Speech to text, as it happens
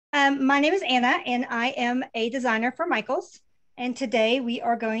My name is Anna, and I am a designer for Michaels. And today we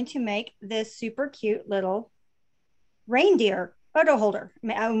are going to make this super cute little reindeer photo holder.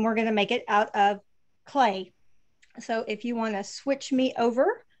 And we're going to make it out of clay. So if you want to switch me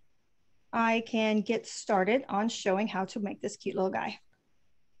over, I can get started on showing how to make this cute little guy.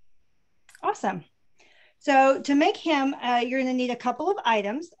 Awesome. So to make him, you're going to need a couple of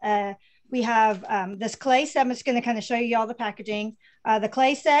items. We have this clay set. I'm just going to kind of show you all the packaging. The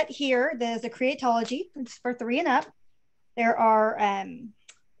clay set here, there's a Creatology. It's for 3 and up. There are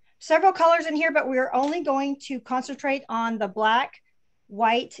several colors in here, but we're only going to concentrate on the black,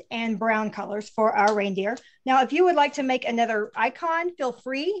 white, and brown colors for our reindeer. Now, if you would like to make another icon, feel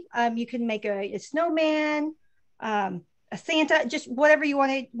free. You can make a snowman, a Santa, just whatever you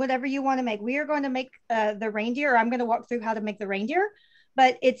want to make. We are going to make the reindeer. I'm going to walk through how to make the reindeer,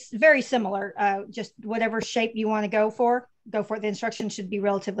 but it's very similar. Just whatever shape you want to go for. The instructions should be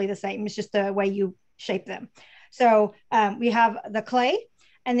relatively the same. It's just the way you shape them. So we have the clay,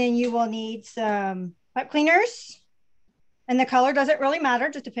 and then you will need some pipe cleaners. And the color doesn't really matter;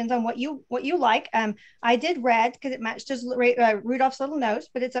 just depends on what you like. I did red because it matched his Rudolph's little nose,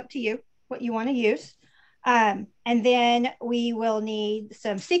 but it's up to you what you want to use. And then we will need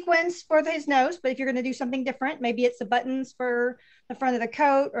some sequins for his nose. But if you're going to do something different, maybe it's the buttons for the front of the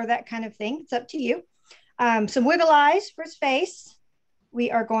coat or that kind of thing. It's up to you. Some wiggle eyes for his face.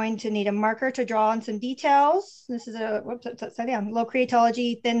 We are going to need a marker to draw on some details. This is a upside down, little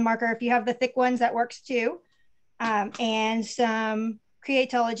Creatology thin marker. If you have the thick ones, that works too. And some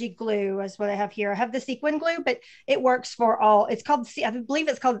Creatology glue is what I have here. I have the sequin glue, but it works for all. It's called, I believe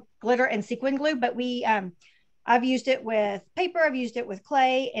it's called glitter and sequin glue, but I've used it with paper. I've used it with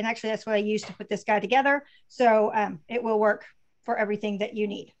clay. And actually that's what I used to put this guy together. So it will work for everything that you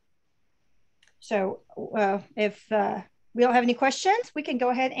need. So if we don't have any questions, we can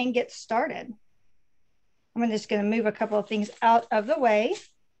go ahead and get started. I'm just going to move a couple of things out of the way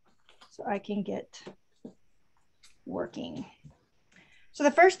so I can get working. So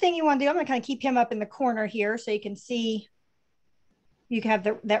the first thing you want to do, I'm going to kind of keep him up in the corner here so you can see, you can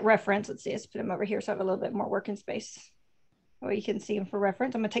have that reference. Let's see, let's put him over here so I have a little bit more working space. Well, you can see him for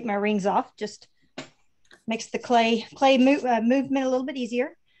reference. I'm going to take my rings off, just makes the clay movement a little bit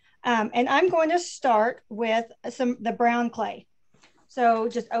easier. And I'm going to start with the brown clay. So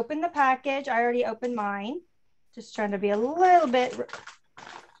just open the package. I already opened mine. Just trying to be a little bit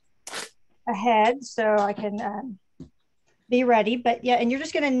ahead so I can be ready. But yeah, and you're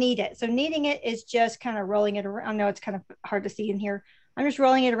just going to knead it. So kneading it is just kind of rolling it around. I know it's kind of hard to see in here. I'm just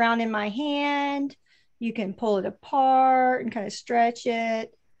rolling it around in my hand. You can pull it apart and kind of stretch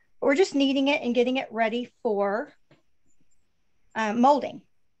it. Or just kneading it and getting it ready for molding.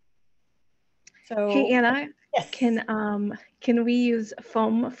 So, hey Anna, yes. Can we use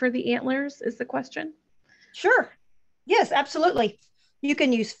foam for the antlers is the question? Sure. Yes, absolutely. You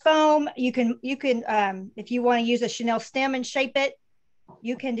can use foam. You can if you want to use a Chenille stem and shape it,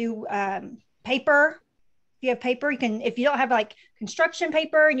 you can do paper. If you have paper, you can, if you don't have like construction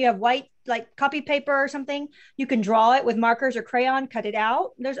paper and you have white like copy paper or something, you can draw it with markers or crayon, cut it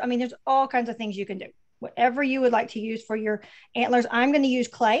out. There's all kinds of things you can do. Whatever you would like to use for your antlers. I'm going to use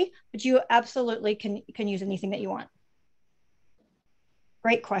clay, but you absolutely can use anything that you want.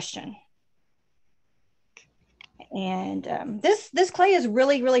 Great question. And this clay is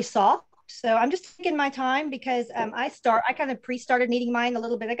really, really soft. So I'm just taking my time because I kind of pre-started kneading mine a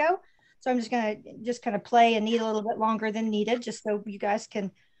little bit ago. So I'm just going to kind of play and knead a little bit longer than needed, just so you guys can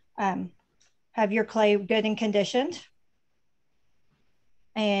have your clay good and conditioned.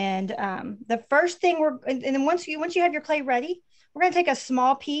 And the first thing and then once you have your clay ready, we're going to take a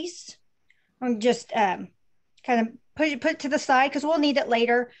small piece and just kind of put it to the side because we'll need it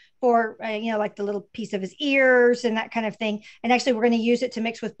later for like the little piece of his ears and that kind of thing. And actually, we're going to use it to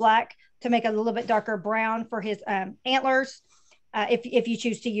mix with black to make a little bit darker brown for his antlers, if you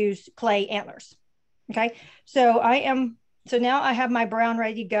choose to use clay antlers. Okay, so now I have my brown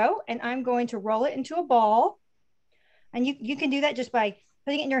ready to go, and I'm going to roll it into a ball. And you can do that just by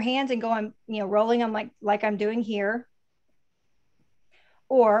putting it in your hands and going, rolling them like I'm doing here,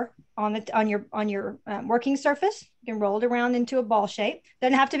 or on your working surface. You can roll it around into a ball shape.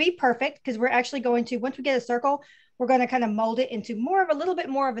 Doesn't have to be perfect because we're actually going to, once we get a circle, we're going to kind of mold it into a little bit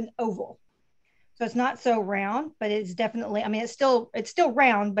more of an oval. So it's not so round, but it's definitely, it's still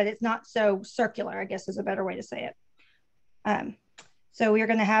round, but it's not so circular, I guess is a better way to say it. So we're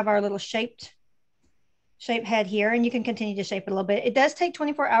going to have our little shape head here, and you can continue to shape it a little bit. It does take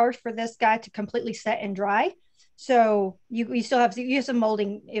 24 hours for this guy to completely set and dry. So you still have some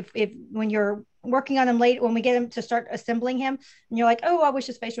molding if when you're working on him late when we get him to start assembling him, and you're like, oh, I wish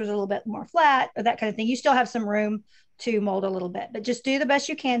his face was a little bit more flat or that kind of thing, you still have some room to mold a little bit, but just do the best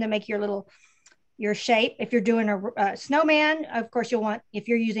you can to make your shape. If you're doing a snowman, of course you'll want, if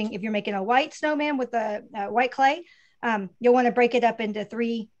you're making a white snowman with a white clay, you'll want to break it up into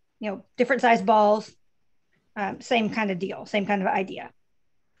three, different size balls. Same kind of deal, same kind of idea.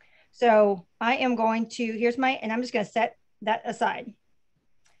 So I am going to, and I'm just going to set that aside.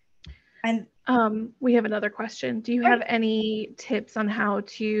 And we have another question. Do you have any tips on how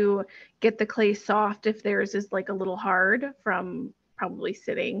to get the clay soft if theirs is like a little hard from probably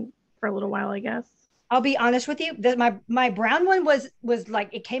sitting for a little while, I guess? I'll be honest with you. My brown one was like,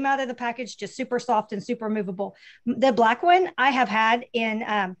 it came out of the package just super soft and super movable. The black one I have had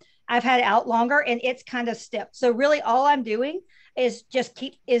I've had out longer and it's kind of stiff. So really all I'm doing is just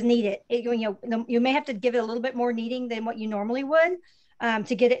knead it. You may have to give it a little bit more kneading than what you normally would,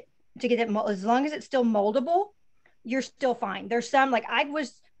 to get it as long as it's still moldable, you're still fine. There's some, like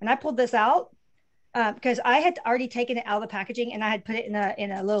when I pulled this out, because I had already taken it out of the packaging and I had put it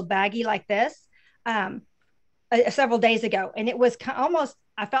in a little baggie like this, several days ago, and it was almost,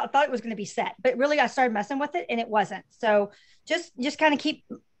 I thought it was going to be set, but really I started messing with it and it wasn't. So just kind of keep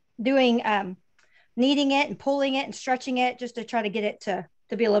doing, kneading it and pulling it and stretching it just to try to get it to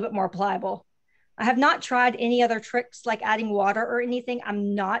be a little bit more pliable. I have not tried any other tricks like adding water or anything.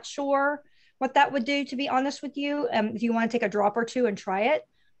 I'm not sure what that would do, to be honest with you. If you want to take a drop or two and try it,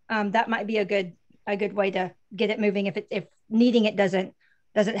 that might be a good way to get it moving if kneading it doesn't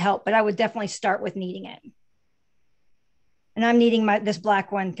help. But I would definitely start with kneading it. And I'm kneading this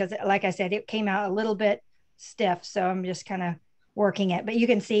black one because, like I said, it came out a little bit stiff, so I'm just kind of working it. But you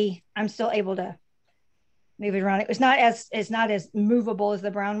can see I'm still able to move it around. It's not as movable as the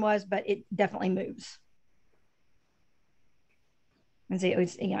brown was, but it definitely moves. And see,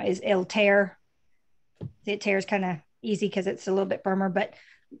 it'll tear. See, it tears kind of easy because it's a little bit firmer, but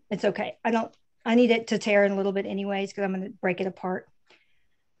it's okay. I need it to tear in a little bit anyways because I'm going to break it apart.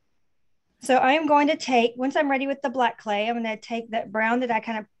 So I am going to take, once I'm ready with the black clay, I'm going to take that brown that I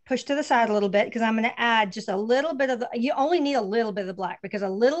kind of pushed to the side a little bit, because I'm going to add just a little bit of you only need a little bit of the black because a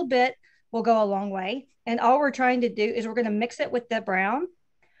little bit will go a long way. And all we're trying to do is we're going to mix it with the brown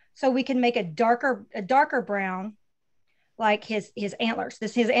so we can make a darker brown, like his antlers.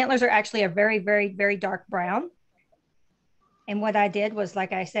 His antlers are actually a very, very, very dark brown. And what I did was,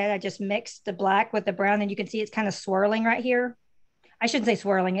 like I said, I just mixed the black with the brown, and you can see it's kind of swirling right here. I shouldn't say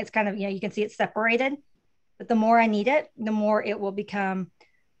swirling. It's kind of, you can see it's separated, but the more I knead it, the more it will become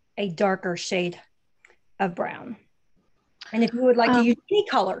a darker shade of brown. And if you would like to use any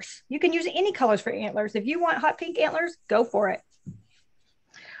colors, you can use any colors for antlers. If you want hot pink antlers, go for it.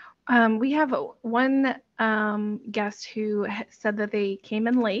 We have one guest who said that they came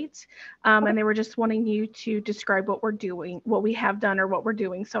in late, and they were just wanting you to describe what we're doing, what we have done, or what we're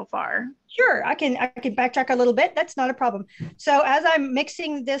doing so far. Sure, I can backtrack a little bit. That's not a problem. So as I'm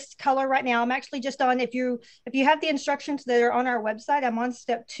mixing this color right now, I'm actually just on, if you have the instructions that are on our website, I'm on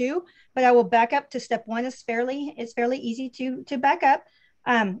step 2, but I will back up to step 1. It's fairly easy to back up.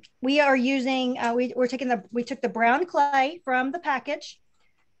 We are using, we took the brown clay from the package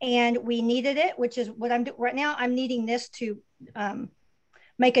and we kneaded it, which is what I'm doing right now. I'm kneading this to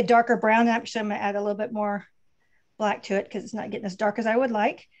make a darker brown. Actually, I'm gonna add a little bit more black to it because it's not getting as dark as I would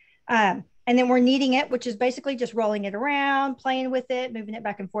like. And then we're kneading it, which is basically just rolling it around, playing with it, moving it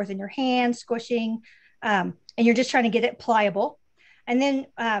back and forth in your hand, squishing, and you're just trying to get it pliable. And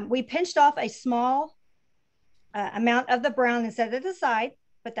then we pinched off a small amount of the brown and set it aside,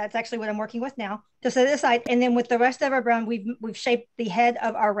 but that's actually what I'm working with now, to set it aside. And then with the rest of our brown, we've shaped the head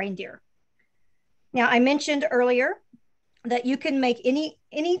of our reindeer. Now, I mentioned earlier that you can make any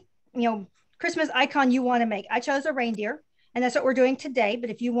Christmas icon you want to make. I chose a reindeer, and that's what we're doing today. But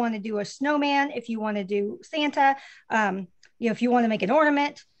if you want to do a snowman, if you want to do Santa, if you want to make an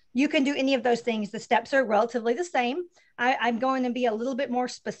ornament, you can do any of those things. The steps are relatively the same. I'm going to be a little bit more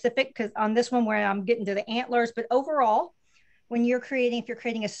specific because on this one where I'm getting to the antlers, but overall, if you're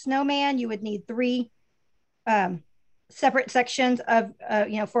creating a snowman, you would need 3 separate sections of,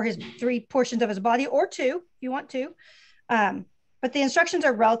 for his 3 portions of his body, or 2 if you want to. But the instructions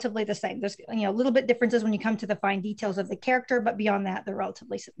are relatively the same. There's a little bit differences when you come to the fine details of the character, but beyond that, they're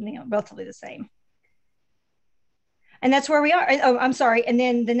relatively the same. And that's where we are. Oh, I'm sorry. And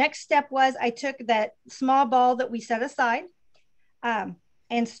then the next step was I took that small ball that we set aside and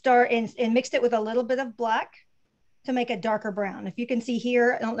mixed it with a little bit of black to make a darker brown. If you can see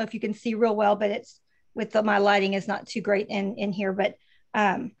here, I don't know if you can see real well, but it's my lighting is not too great in here, but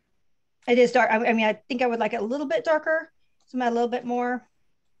it is dark. I mean, I think I would like it a little bit darker. So I'm a little bit more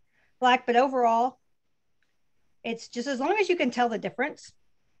black, but overall, it's just as long as you can tell the difference,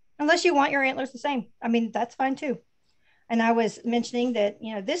 unless you want your antlers the same. I mean, that's fine too. And I was mentioning that,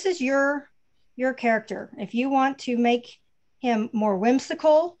 this is your character. If you want to make him more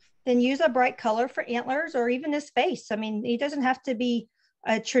whimsical, then use a bright color for antlers or even his face. I mean, he doesn't have to be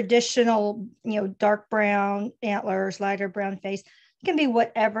a traditional, dark brown antlers, lighter brown face. It can be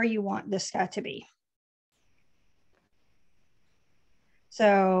whatever you want this guy to be.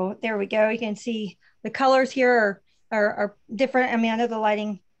 So there we go. You can see the colors here are different. I mean, I know the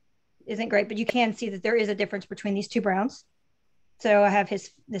lighting isn't great, but you can see that there is a difference between these two browns. So I have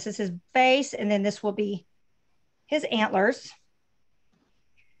this is his face, and then this will be his antlers.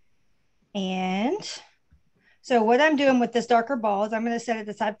 And so what I'm doing with this darker ball is I'm going to set it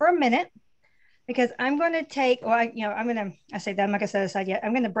aside for a minute, because I'm going to take, well, I say that I'm not going to set it aside yet.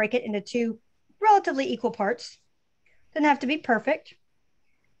 I'm going to break it into two relatively equal parts. Doesn't have to be perfect.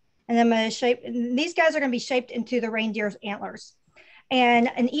 And I'm going to shape, these guys are going to be shaped into the reindeer's antlers. And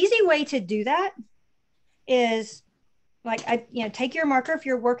an easy way to do that is like, take your marker if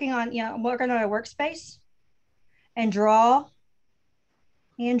you're working on, working on a workspace, and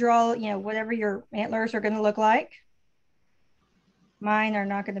hand draw, whatever your antlers are going to look like. Mine are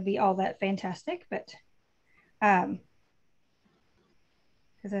not going to be all that fantastic, but because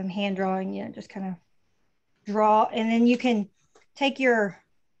I'm hand drawing, just kind of draw, and then you can take your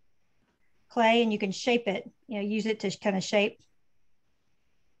clay and you can shape it, use it to kind of shape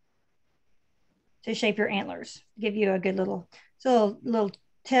your antlers, give you a good little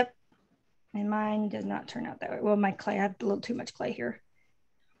tip. And mine does not turn out that way. Well, my clay, I have a little too much clay here.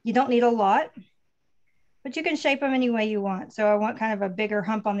 You don't need a lot, but you can shape them any way you want. So I want kind of a bigger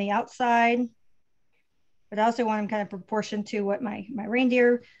hump on the outside, but I also want them kind of proportioned to what my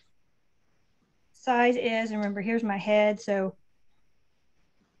reindeer size is. And remember, here's my head. So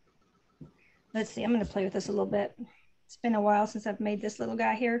let's see, I'm going to play with this a little bit. It's been a while since I've made this little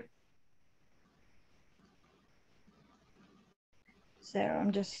guy here. So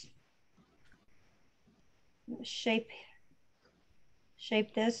I'm just shape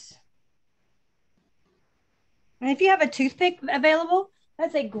this. And if you have a toothpick available,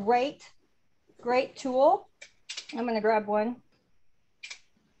 that's a great tool. I'm going to grab one.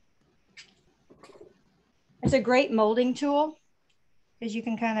 It's a great molding tool, because you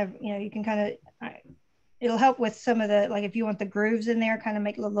can kind of, it'll help with some of the, like if you want the grooves in there, kind of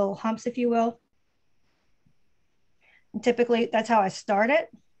make little humps, if you will. And typically that's how I start it.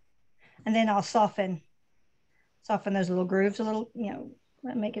 And then I'll soften those little grooves a little,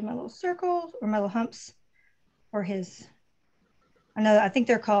 making my little circles or my little humps for his, I think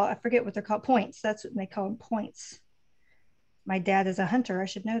they're called, I forget what they're called, points. That's what they call them, points. My dad is a hunter. I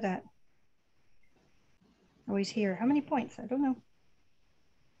should know that. Always hear, how many points? I don't know.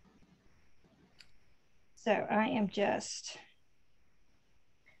 So I am just,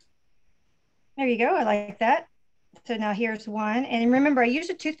 there you go. I like that. So now here's one. And remember, I use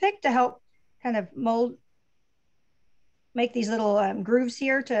a toothpick to help kind of make these little grooves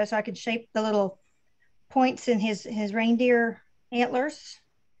here so I can shape the little points in his reindeer antlers.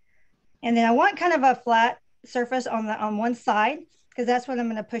 And then I want kind of a flat surface on one side, because that's what I'm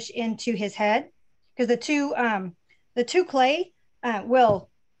going to push into his head, because the two clay will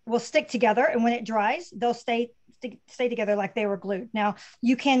stick together, and when it dries, they'll stay together like they were glued. Now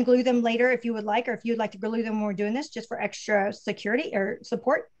you can glue them later if you would like, or if you'd like to glue them when we're doing this just for extra security or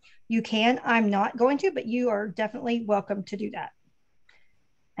support, you can. I'm not going to, but you are definitely welcome to do that.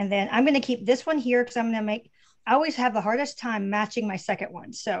 And then I'm going to keep this one here, because I always have the hardest time matching my second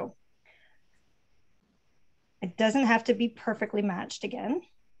one. So it doesn't have to be perfectly matched again.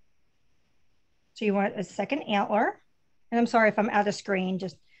 So you want a second antler. And I'm sorry if I'm out of screen,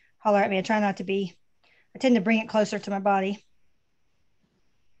 just holler at me. I tend to bring it closer to my body.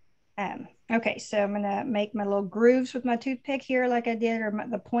 Okay, so I'm going to make my little grooves with my toothpick here like I did, or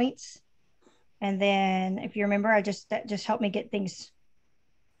the points. And then if you remember, that just helped me get things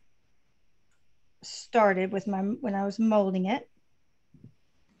started with when I was molding it.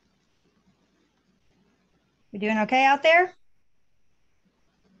 We doing okay out there?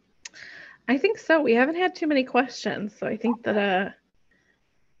 I think so. We haven't had too many questions, so I think that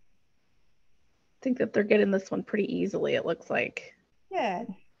they're getting this one pretty easily, it looks like. Good.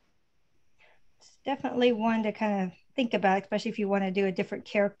 It's definitely one to kind of think about, especially if you want to do a different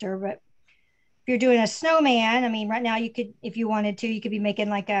character. But if you're doing a snowman, I mean, right now you could, if you wanted to, you could be making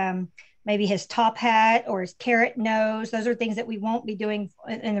like maybe his top hat or his carrot nose. Those are things that we won't be doing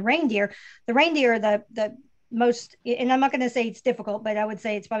in the reindeer. The reindeer, the most, and I'm not going to say it's difficult, but I would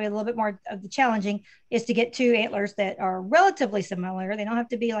say it's probably a little bit more of the challenging, is to get two antlers that are relatively similar. They don't have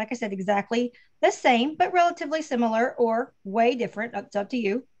to be, like I said, exactly the same, but relatively similar or way different. It's up to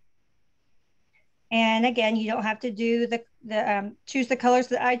you. And again, you don't have to do the choose the colors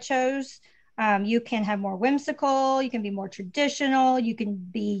that I chose. You can have more whimsical, you can be more traditional, you can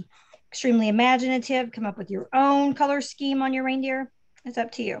be extremely imaginative, come up with your own color scheme on your reindeer. It's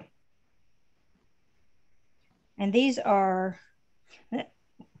up to you. And these are,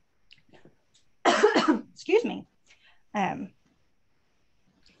 excuse me. I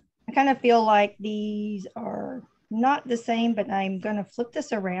kind of feel like these are not the same, but I'm going to flip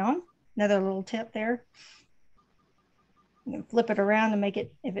this around. Another little tip there. You can flip it around and make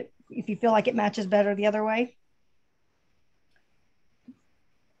it, if you feel like it matches better the other way.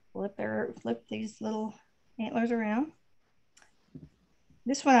 Flip these little antlers around.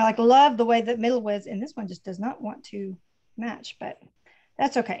 This one I love the way the middle was, and this one just does not want to match, but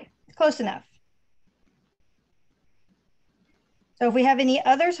that's okay. It's close enough. So if we have any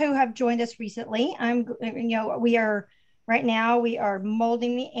others who have joined us recently, we are right now, we are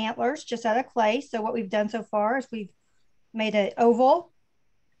molding the antlers just out of clay. So what we've done so far is we've made an oval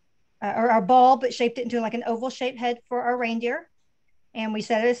or our ball, but shaped it into like an oval shaped head for our reindeer. And we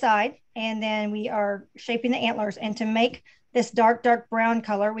set it aside. And then we are shaping the antlers. And to make this dark, dark brown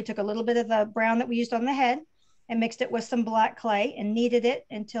color, we took a little bit of the brown that we used on the head and mixed it with some black clay and kneaded it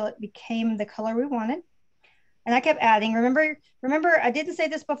until it became the color we wanted. And I kept adding. Remember, I didn't say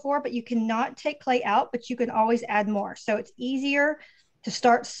this before, but you cannot take clay out, but you can always add more. So it's easier to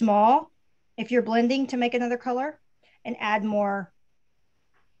start small if you're blending to make another color and add more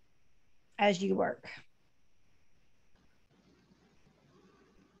as you work.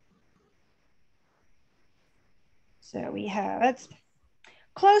 So we have,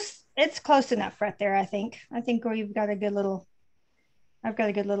 it's close enough right there, I think. I think we've got a good little, I've got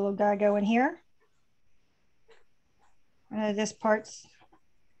a good little guy going here. This part's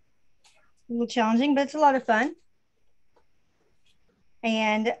a little challenging, but it's a lot of fun.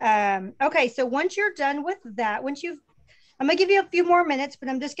 And okay, so once you're done with that, I'm gonna give you a few more minutes, but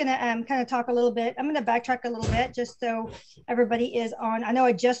I'm just gonna kind of talk a little bit. I'm gonna backtrack a little bit just so everybody is on. I know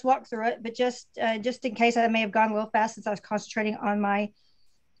I just walked through it, but just in case I may have gone a little fast since I was concentrating on my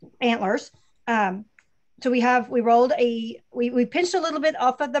antlers. So we pinched a little bit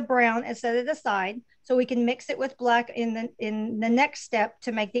off of the brown and set it aside so we can mix it with black in the next step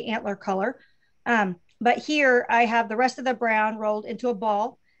to make the antler color. But here I have the rest of the brown rolled into a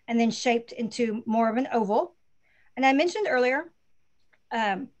ball and then shaped into more of an oval. And I mentioned earlier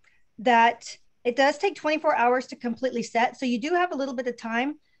that it does take 24 hours to completely set. So you do have a little bit of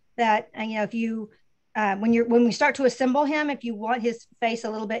time that, if you, when we start to assemble him, if you want his face a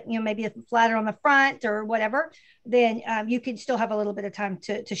little bit, maybe flatter on the front or whatever, then you can still have a little bit of time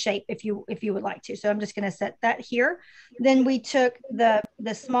to shape if you would like to. So I'm just going to set that here. Then we took the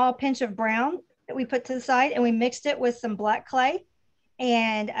small pinch of brown that we put to the side and we mixed it with some black clay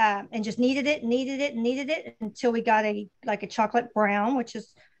and just kneaded it until we got a chocolate brown, which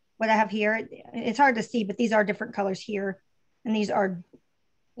is what I have here. It's hard to see, but these are different colors here, and these are,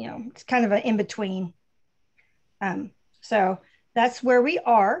 it's kind of an in between. So that's where we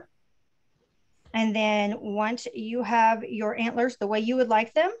are. And then once you have your antlers the way you would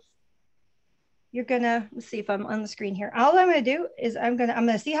like them, you're gonna, let's see if I'm on the screen here. All I'm gonna do is I'm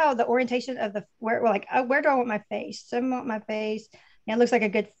gonna see how the orientation of the where do I want my face? So I want my face. And it looks like a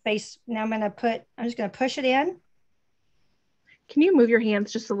good face. Now I'm just gonna push it in. Can you move your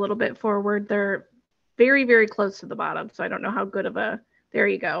hands just a little bit forward? They're very, very close to the bottom, so I don't know how good of a, there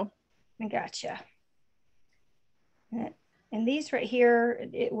you go. I gotcha. And these right here,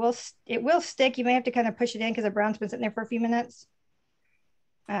 it will stick. You may have to kind of push it in because the brown's been sitting there for a few minutes.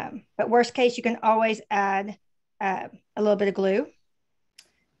 But worst case, you can always add a little bit of glue.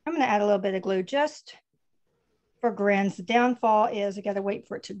 I'm going to add a little bit of glue just for grins. The downfall is I got to wait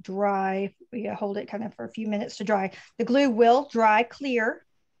for it to dry. We got to hold it kind of for a few minutes to dry. The glue will dry clear.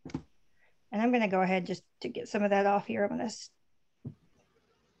 And I'm going to go ahead just to get some of that off here. I'm just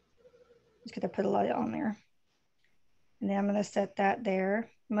going to put a lot on there. And then I'm going to set that there.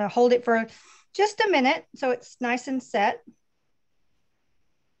 I'm going to hold it for just a minute so it's nice and set.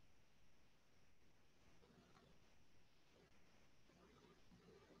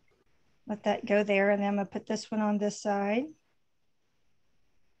 Let that go there. And then I'm going to put this one on this side.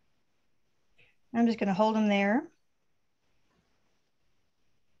 I'm just going to hold them there.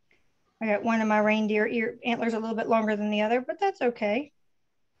 I got one of my reindeer ear antlers a little bit longer than the other, but that's okay.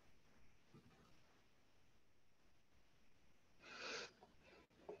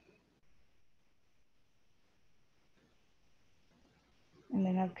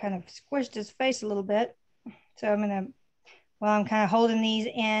 I've kind of squished his face a little bit. So I'm gonna, well, I'm kind of holding these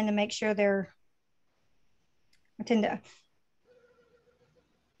in to make sure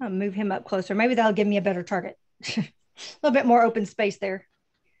I'll move him up closer. Maybe that'll give me a better target. A little bit more open space there.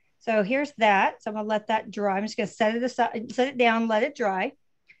 So here's that. So I'm gonna let that dry. I'm just gonna set it aside, set it down, let it dry.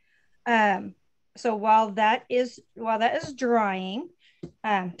 So while that is drying,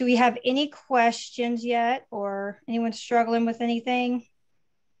 do we have any questions yet, or anyone struggling with anything?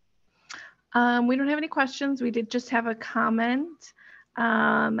 We don't have any questions. We did just have a comment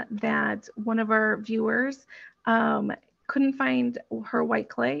that one of our viewers couldn't find her white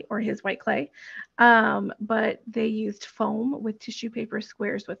clay or his white clay, but they used foam with tissue paper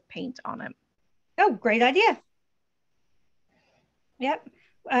squares with paint on it. Oh, great idea. Yep.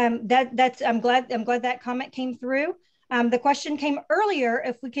 That's I'm glad that comment came through. The question came earlier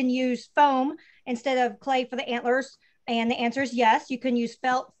if we can use foam instead of clay for the antlers, and the answer is yes. You can use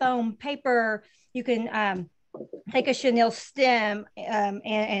felt, foam, paper. You can take a chenille stem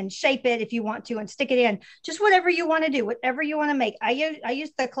and shape it if you want to, and stick it in. Just whatever you want to do, whatever you want to make. I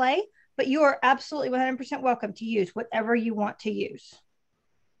use the clay, but you are absolutely 100% welcome to use whatever you want to use.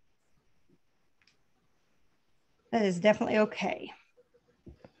 That is definitely okay.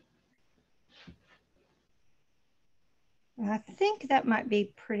 I think that might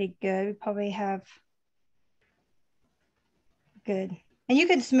be pretty good. We probably have good. And you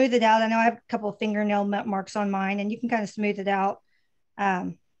can smooth it out. I know I have a couple of fingernail marks on mine, and you can kind of smooth it out.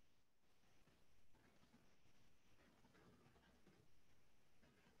 And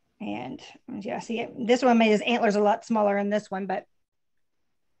yeah, see, this one made his antlers a lot smaller than this one, but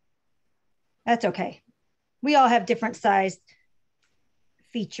that's okay. We all have different size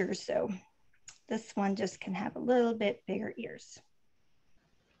features, so this one just can have a little bit bigger ears.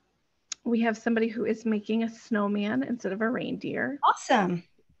 We have somebody who is making a snowman instead of a reindeer. Awesome.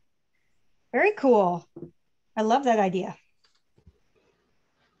 Very cool. I love that idea.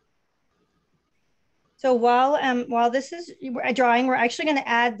 So while this is drawing, we're actually going to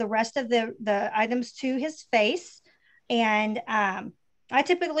add the rest of the items to his face. And I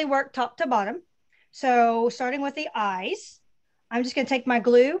typically work top to bottom. So starting with the eyes, I'm just going to take my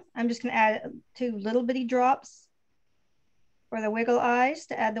glue. I'm just going to add 2 little bitty drops for the wiggle eyes,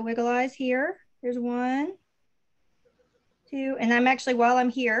 to add the wiggle eyes here. There's 1, 2, and I'm actually, while I'm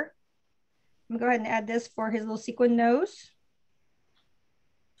here, I'm gonna go ahead and add this for his little sequin nose.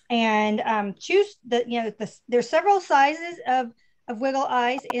 And choose there's several sizes of wiggle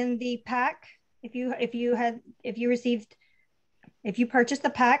eyes in the pack. If you purchased the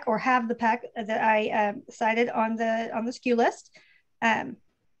pack or have the pack that I cited on the SKU list,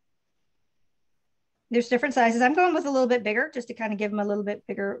 there's different sizes. I'm going with a little bit bigger just to kind of give him a little bit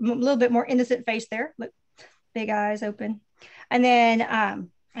bigger, a little bit more innocent face there. Look, big eyes open. And then,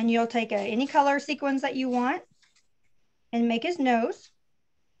 and you'll take any color sequins that you want and make his nose.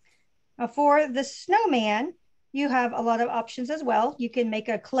 Now for the snowman, you have a lot of options as well. You can make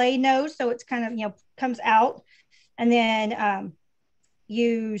a clay nose, so it's kind of, comes out, and then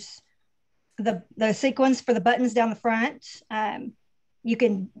use the sequins for the buttons down the front. You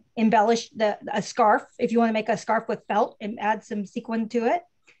can embellish a scarf if you want to make a scarf with felt and add some sequin to it.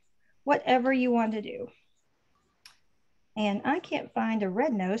 Whatever you want to do. And I can't find a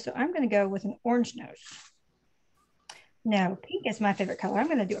red nose, so I'm going to go with an orange nose. No, pink is my favorite color. I'm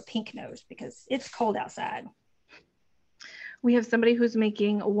going to do a pink nose because it's cold outside. We have somebody who's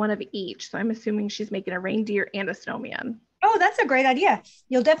making one of each. So I'm assuming she's making a reindeer and a snowman. Oh, that's a great idea.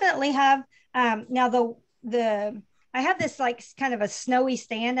 You'll definitely have, now I have this like kind of a snowy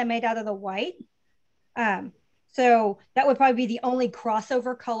stand I made out of the white. So that would probably be the only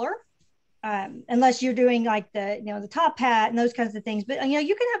crossover color, unless you're doing like the top hat and those kinds of things. But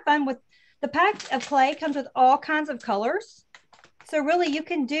you can have fun with the pack of clay. Comes with all kinds of colors. So really you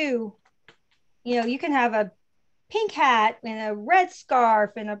can do, you can have a pink hat and a red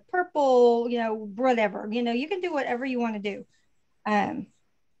scarf and a purple, whatever, you can do whatever you want to do.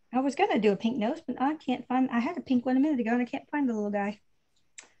 I was going to do a pink nose, but I can't find, I had a pink one a minute ago and I can't find the little guy.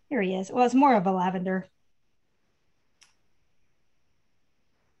 Here he is. Well, it's more of a lavender.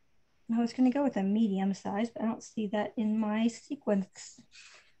 I was going to go with a medium size, but I don't see that in my sequence.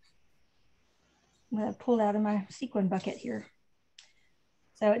 I'm going to pull out of my sequin bucket here.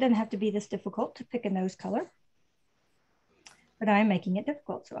 So it doesn't have to be this difficult to pick a nose color, but I'm making it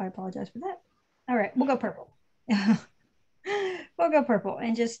difficult. So I apologize for that. All right, we'll go purple. We'll go purple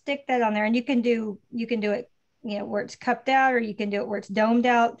and just stick that on there. And you can do it, where it's cupped out, or you can do it where it's domed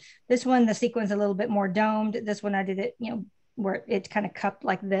out. This one, the sequin's a little bit more domed. This one I did it, where it's kind of cupped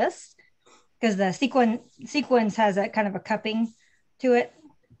like this, because the sequins has a kind of a cupping to it.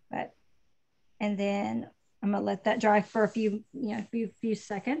 And then I'm gonna let that dry for a few, few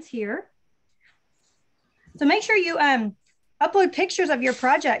seconds here. So make sure you upload pictures of your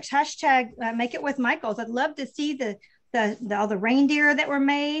projects. Hashtag make it with Michaels. I'd love to see all the reindeer that were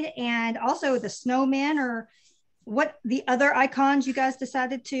made, and also the snowmen, or what the other icons you guys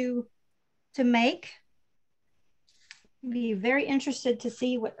decided to make. Be very interested to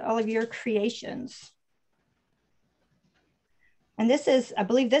see what all of your creations. And this is, I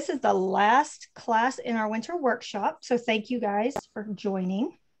believe this is the last class in our winter workshop. So thank you guys for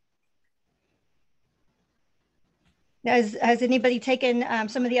joining. Has anybody taken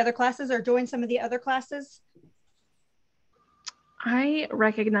some of the other classes or joined some of the other classes? I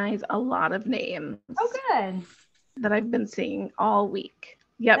recognize a lot of names. Oh, good. That I've been seeing all week.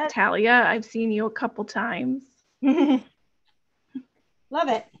 Yep, Talia, I've seen you a couple times. Love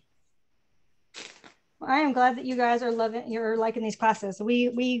it. Well, I am glad that you guys are you're liking these classes.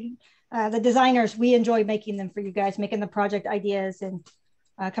 We the designers, we enjoy making them for you guys, making the project ideas and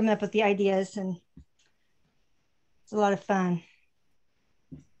coming up with the ideas, and it's a lot of fun.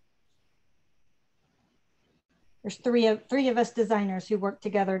 There's three of us designers who work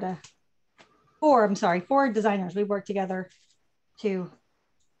together four designers. We work together to,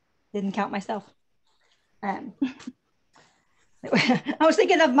 didn't count myself. I was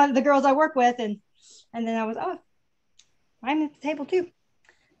thinking of the girls I work with, and then I was, I'm at the table too.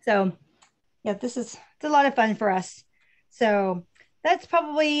 So yeah, it's a lot of fun for us. So that's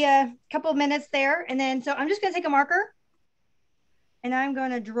probably a couple of minutes there. And then, so I'm just going to take a marker and I'm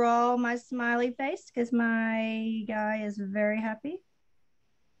going to draw my smiley face because my guy is very happy.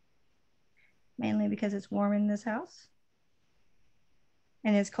 Mainly because it's warm in this house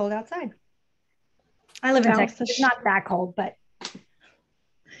and it's cold outside. I live in Texas. It's not that cold, but.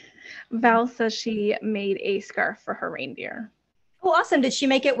 Val says she made a scarf for her reindeer. Oh, awesome. Did she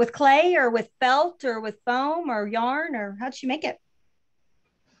make it with clay or with felt or with foam or yarn, or how'd she make it?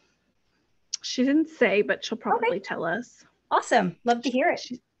 She didn't say, but she'll probably tell us. Awesome. Love to hear it.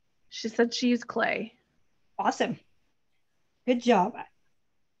 She said she used clay. Awesome. Good job.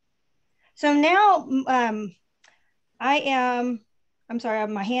 So now I'm sorry,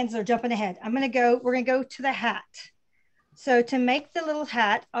 my hands are jumping ahead. we're going to go to the hat. So to make the little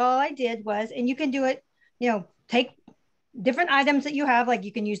hat, all I did was, and you can do it, take different items that you have, like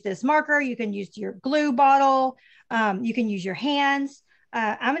you can use this marker, you can use your glue bottle, you can use your hands.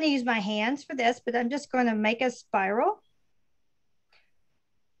 I'm going to use my hands for this, but I'm just going to make a spiral.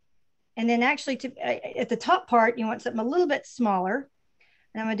 And then actually at the top part, you want something a little bit smaller.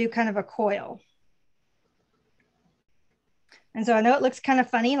 And I'm going to do kind of a coil. And so I know it looks kind of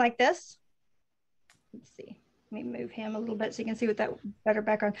funny like this. Let's see. Let me move him a little bit so you can see with that better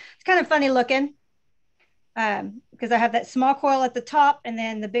background. It's kind of funny looking because I have that small coil at the top and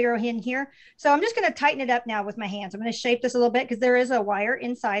then the bigger in here. So I'm just going to tighten it up now with my hands. I'm going to shape this a little bit because there is a wire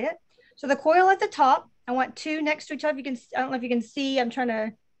inside it. So the coil at the top, I want two next to each other. I don't know if you can see, I'm trying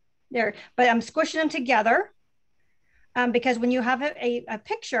to, there, but I'm squishing them together because when you have a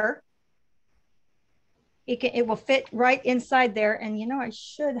picture, it will fit right inside there. And I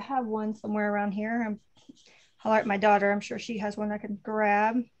should have one somewhere around here. I'll let my daughter, I'm sure she has one I can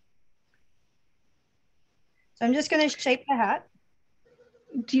grab. So I'm just going to shape the hat.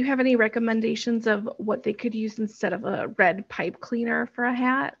 Do you have any recommendations of what they could use instead of a red pipe cleaner for a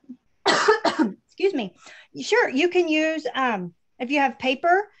hat? Excuse me. Sure, you can use, if you have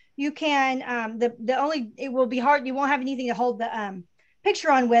paper, you can, it will be hard, you won't have anything to hold the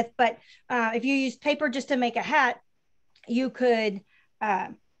picture on with, but if you use paper just to make a hat, you could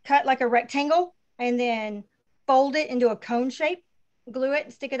cut like a rectangle and then fold it into a cone shape, glue it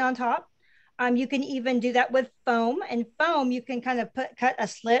and stick it on top. You can even do that with foam, and foam you can kind of cut a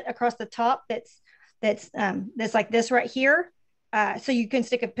slit across the top that's like this right here, so you can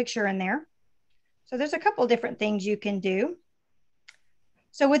stick a picture in there. So there's a couple different things you can do.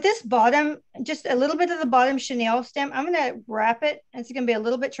 So with this bottom, just a little bit of the bottom chenille stem, I'm going to wrap it. And it's going to be a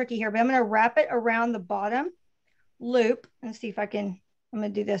little bit tricky here, but I'm going to wrap it around the bottom loop and see if I can, I'm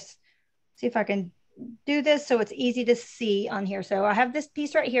going to do this, see if I can do this so it's easy to see on here. So I have this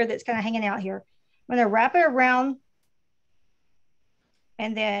piece right here that's kind of hanging out here. I'm going to wrap it around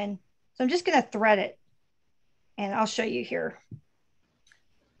and then, so I'm just going to thread it and I'll show you here.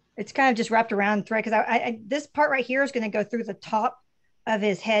 It's kind of just wrapped around thread because this part right here is going to go through the top of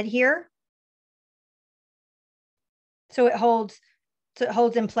his head here. So it holds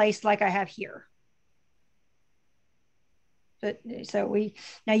in place like I have here.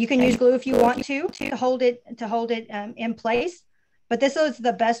 Now you can use glue if you want to hold it in place, but this is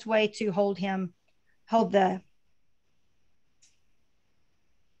the best way to hold the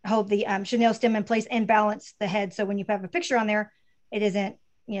hold the chenille stem in place and balance the head. So when you have a picture on there, it isn't,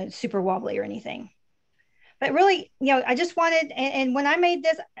 super wobbly or anything. But really, I just wanted, and when I made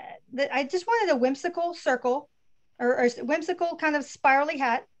this, I just wanted a whimsical circle or whimsical kind of spirally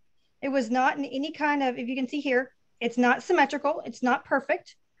hat. It was not in any kind of, if you can see here, it's not symmetrical. It's not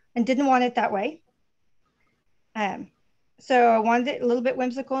perfect and didn't want it that way. So I wanted it a little bit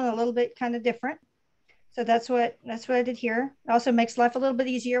whimsical and a little bit kind of different. So that's what I did here. It also makes life a little bit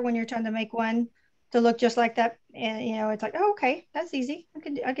easier when you're trying to make one to look just like that. And it's like, oh, okay, that's easy.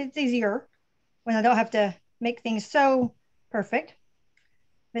 It's easier when I don't have to make things so perfect.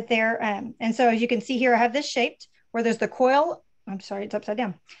 But there, and so as you can see here, I have this shaped where there's the coil. I'm sorry, it's upside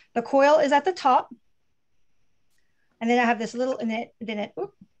down. The coil is at the top, and then I have this little, and then it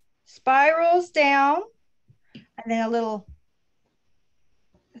spirals down, and then a little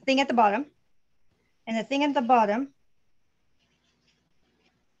thing at the bottom, and the thing at the bottom.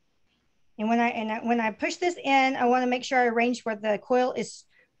 And when I push this in, I want to make sure I arrange where the coil is.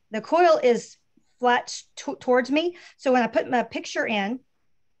 The coil is flat towards me. So when I put my picture in,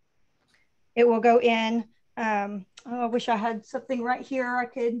 it will go in. I wish I had something right here.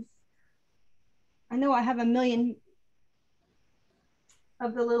 I know I have a million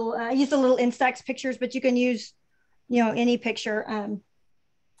of the little, I use the little Instax pictures, but you can use, any picture.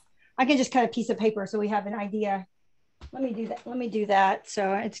 I can just cut a piece of paper so we have an idea. Let me do that. Let me do that.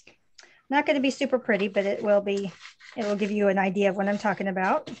 So it's not going to be super pretty, but it will give you an idea of what I'm talking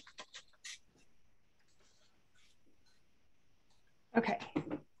about. Okay.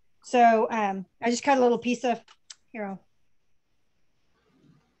 So I just cut a little piece of, here.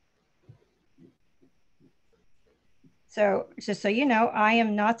 So just so you know, I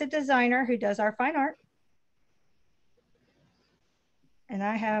am not the designer who does our fine art. And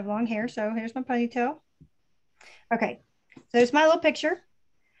I have long hair, so here's my ponytail. Okay, so there's my little picture.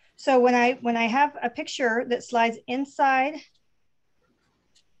 So when I have a picture that slides inside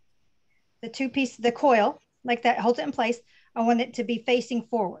the coil, like that, holds it in place, I want it to be facing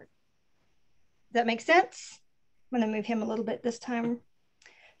forward. Does that make sense? I'm going to move him a little bit this time.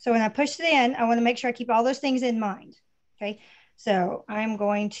 So when I push it in, I want to make sure I keep all those things in mind. Okay, so I'm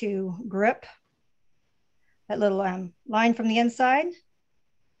going to grip that little line from the inside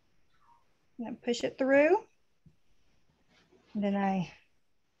and push it through. And then I'm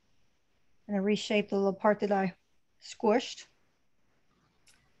going to reshape the little part that I squished.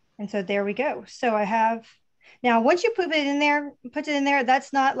 And so there we go. So I have, now once you put it in there,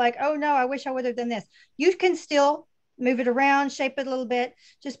 that's not like, oh no, I wish I would have done this. You can still move it around, shape it a little bit.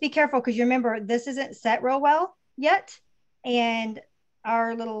 Just be careful because you remember this isn't set real well yet. And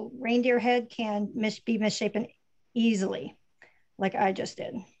our little reindeer head can be misshapen easily, like I just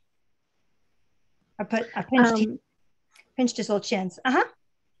did. I pinched his little chins.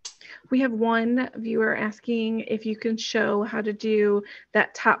 We have one viewer asking if you can show how to do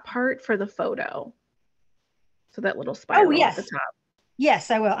that top part for the photo. So that little spiral yes. at the top.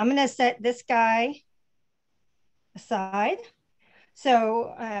 Yes, I will. I'm going to set this guy aside.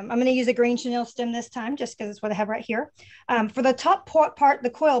 So I'm going to use a green chenille stem this time, just because it's what I have right here. For the top part, the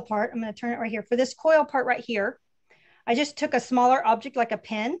coil part, I'm going to turn it right here. For this coil part right here, I just took a smaller object like a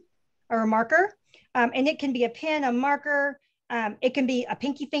pen or a marker. And it can be a pen, a marker. It can be a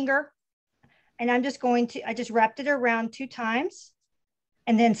pinky finger. And I just wrapped it around 2 times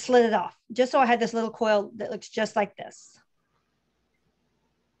and then slid it off, just so I had this little coil that looks just like this.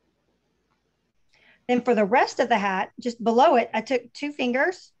 Then for the rest of the hat, just below it, I took 2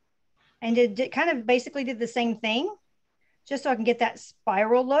 fingers and kind of basically did the same thing, just so I can get that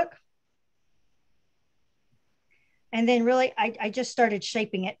spiral look. And then really, I just started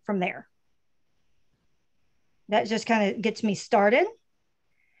shaping it from there. That just kind of gets me started.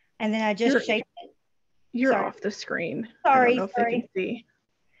 And then I just shaped it. You're off the screen. Sorry, I don't know if they can see.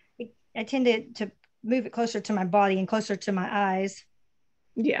 I tended to move it closer to my body and closer to my eyes.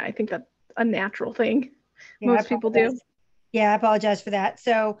 Yeah, I think that's a natural thing. Yeah, most people do. Yeah, I apologize for that.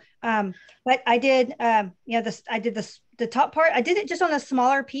 So, but I did, I did the top part. I did it just on a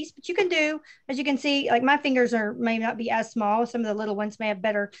smaller piece, but you can do, as you can see, like my fingers may not be as small. Some of the little ones may have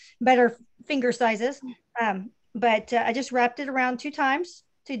better finger sizes. But I just wrapped it around 2 times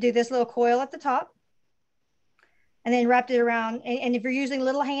to do this little coil at the top. And then wrapped it around, and if you're using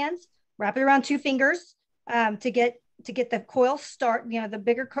little hands, wrap it around 2 fingers to get the coil the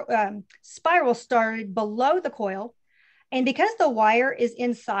bigger spiral started below the coil. And because the wire is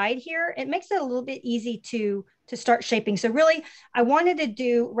inside here, it makes it a little bit easy to start shaping. So really, I wanted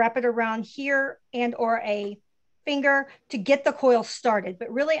to wrap it around here and or a finger to get the coil started.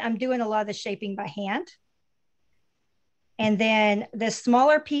 But really, I'm doing a lot of the shaping by hand. And then this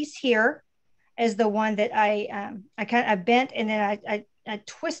smaller piece here is the one that I bent, and then I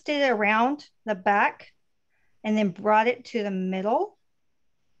twisted it around the back and then brought it to the middle.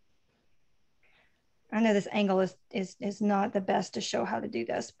 I know this angle is not the best to show how to do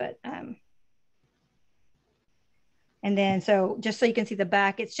this, but and then so just so you can see the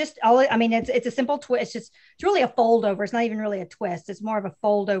back, it's just all, I mean, it's a simple twist. It's really a fold over. It's not even really a twist. It's more of a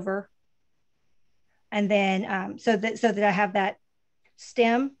fold over. And then so that I have that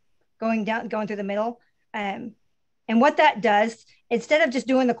stem going through the middle. And what that does, instead of just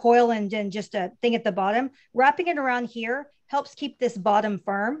doing the coil and then just a thing at the bottom, wrapping it around here helps keep this bottom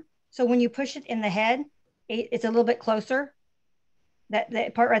firm. So when you push it in the head, it's a little bit closer.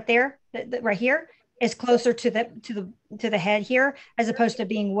 That part right there, that right here, is closer to the head here, as opposed to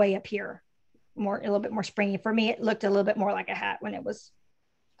being way up here, a little bit more springy. For me, it looked a little bit more like a hat when it was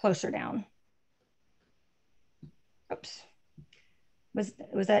closer down. Oops. Was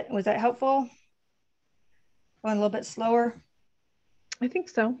that helpful? Going a little bit slower? I think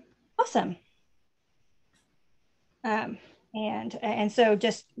so. Awesome. And so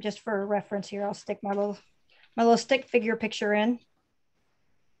just for reference here, I'll stick my little stick figure picture in.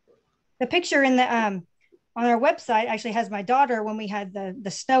 The picture in the on our website actually has my daughter when we had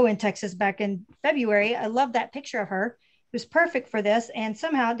the snow in Texas back in February. I love that picture of her. It was perfect for this, and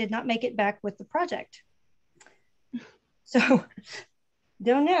somehow did not make it back with the project. So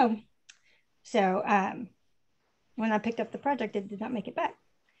don't know. So when I picked up the project, it did not make it back.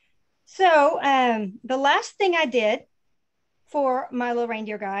 So the last thing I did for my little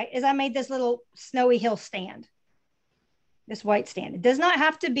reindeer guy is I made this little snowy hill stand. This white stand. It does not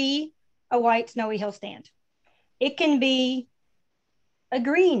have to be a white snowy hill stand. It can be a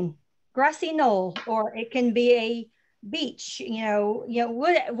green grassy knoll, or it can be a beach,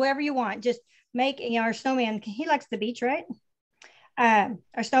 whatever you want. Just make, our snowman, he likes the beach, right?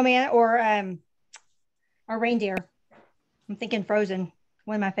 Our snowman, or our reindeer. I'm thinking Frozen,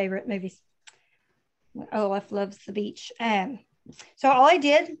 one of my favorite movies. Olaf loves the beach. So all I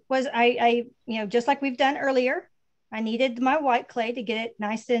did was I just like we've done earlier, I needed my white clay to get it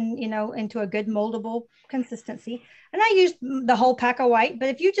nice and, into a good moldable consistency. And I used the whole pack of white, but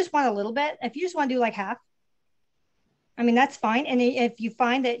if you just want a little bit, if you just want to do like half, I mean, that's fine. And if you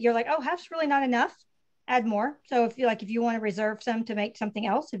find that you're like, oh, half's really not enough, add more. So if you want to reserve some to make something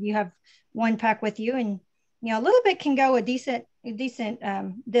else, if you have one pack with you, and, a little bit can go a decent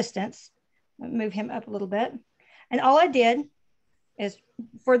distance, move him up a little bit. And all I did is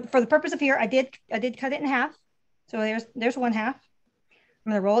for the purpose of here, I did cut it in half. So there's one half.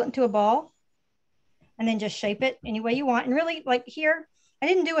 I'm going to roll it into a ball and then just shape it any way you want. And really, like here, I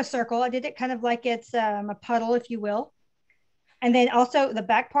didn't do a circle. I did it kind of like it's a puddle, if you will. And then also the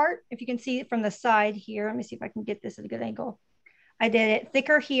back part, if you can see it from the side here, let me see if I can get this at a good angle. I did it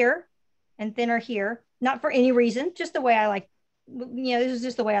thicker here and thinner here, not for any reason, just the way I like, this is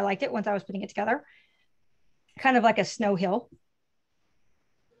just the way I liked it once I was putting it together. Kind of like a snow hill.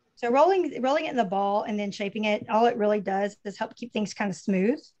 So rolling it in the ball and then shaping it, all it really does is help keep things kind of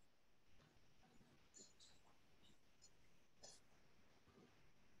smooth.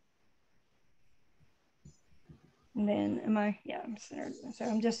 And then I'm centered. So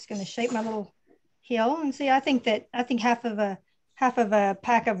I'm just going to shape my little hill, and see, I think half of a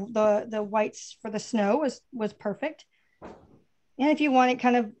pack of the whites for the snow was perfect. And if you want it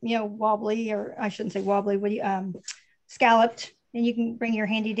kind of, wobbly, or I shouldn't say wobbly, scalloped, then you can bring your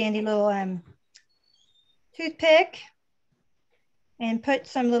handy dandy little toothpick and put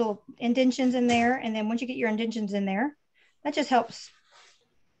some little indentions in there. And then once you get your indentions in there, that just helps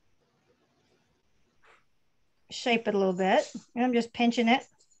shape it a little bit. And I'm just pinching it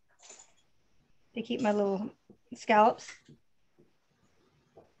to keep my little scallops.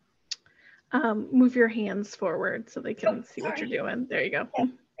 Move your hands forward so they can see what you're doing. There you go. Yeah,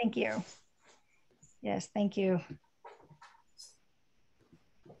 thank you. Yes, thank you.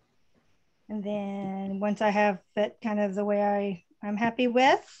 And then once I have that kind of the way I'm happy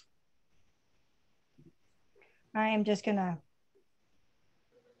with, I am just gonna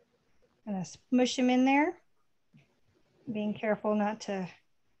smush him in there, being careful not to,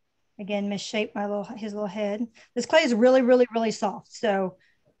 again, misshape his little head. This clay is really, really, really soft. So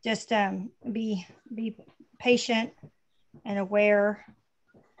just be patient and aware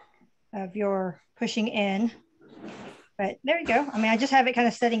of your pushing in. But there you go. I mean, I just have it kind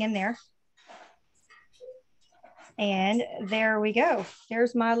of setting in there. And there we go.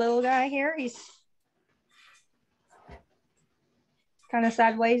 There's my little guy here. He's kind of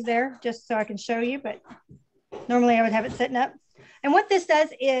sideways there, just so I can show you, but normally I would have it sitting up. And what this does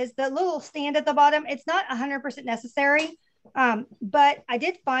is the little stand at the bottom, it's not 100% necessary, But I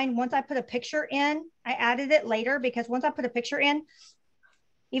did find once I put a picture in, I added it later because once I put a picture in,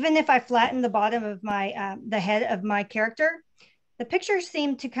 even if I flatten the bottom of my the head of my character, the pictures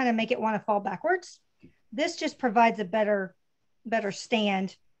seem to kind of make it want to fall backwards. This just provides a better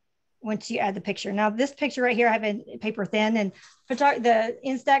stand once you add the picture. Now this picture right here, I have in paper thin, and the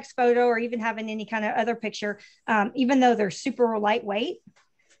Instax photo or even having any kind of other picture, even though they're super lightweight,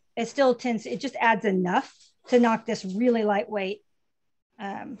 it just adds enough to knock this really lightweight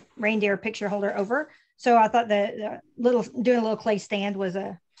reindeer picture holder over. So I thought the little doing a little clay stand was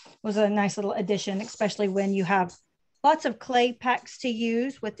a nice little addition, especially when you have lots of clay packs to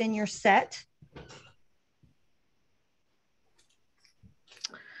use within your set.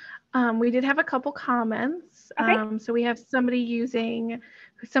 We did have a couple comments. Okay. So we have somebody's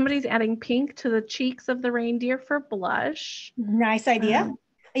adding pink to the cheeks of the reindeer for blush. Nice idea.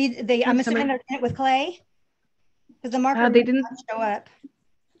 I'm assuming they're in it with clay because the marker they didn't show up.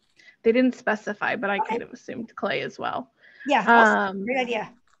 They didn't specify, but I kind of assumed clay as well. Yeah, awesome. Great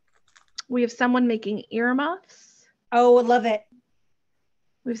idea. We have someone making earmuffs. Oh, love it.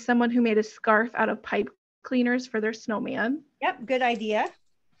 We have someone who made a scarf out of pipe cleaners for their snowman. Yep, good idea.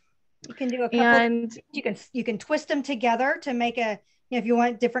 You can do a couple. And you can twist them together to make a, if you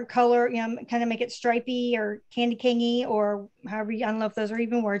want different color, kind of make it stripy or candy kingy or however. I don't know if those are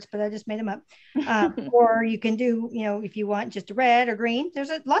even words, but I just made them up. Or you can do, if you want just red or green.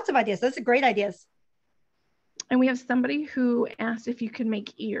 There's lots of ideas. Those are great ideas. And we have somebody who asked if you can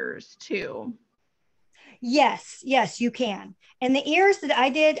make ears too. Yes, you can. And the ears that I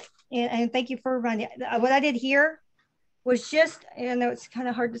did, and thank you for reminding me, what I did here was just, I know it's kind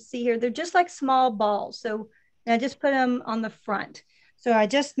of hard to see here, they're just like small balls. So I just put them on the front. So I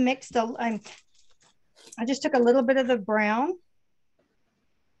just mixed, I just took a little bit of the brown.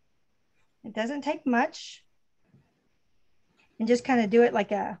 It doesn't take much. And just kind of do it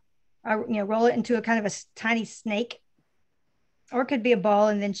like roll it into a kind of a tiny snake. Or it could be a ball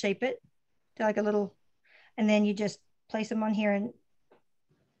and then shape it to like a little, and then you just place them on here and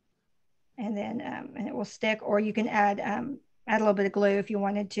then and it will stick. Or you can add a little bit of glue if you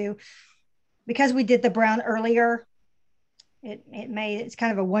wanted to. Because we did the brown earlier, it's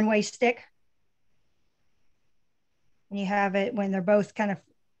kind of a one-way stick. And you have it when they're both kind of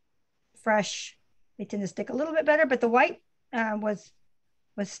fresh, they tend to stick a little bit better, but the white was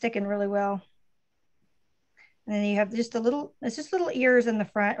sticking really well. And then you have just it's just little ears in the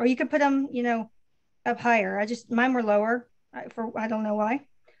front, or you could put them, up higher. Mine were lower I don't know why.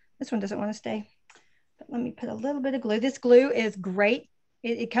 This one doesn't want to stay. But let me put a little bit of glue. This glue is great.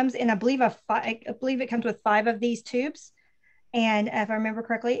 It comes in, I believe it comes with 5 of these tubes, and if I remember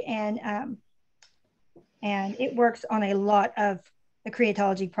correctly, and it works on a lot of the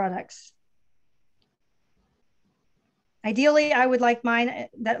Creatology products. Ideally, I would like mine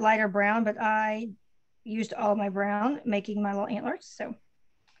that lighter brown, but I used all my brown making my little antlers. So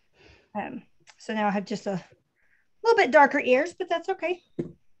now I have just a little bit darker ears, but that's okay.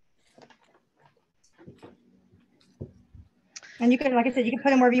 And you can, like I said, you can put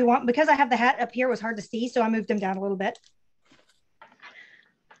them wherever you want. Because I have the hat up here, it was hard to see, so I moved them down a little bit.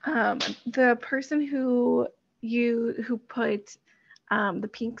 The person who put the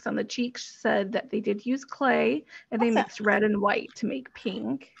pinks on the cheeks said that they did use clay and they mixed red and white to make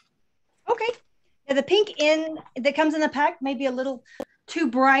pink. Okay. Yeah, the pink that comes in the pack may be a little too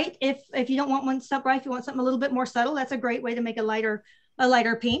bright. If you don't want one so bright, if you want something a little bit more subtle, that's a great way to make a lighter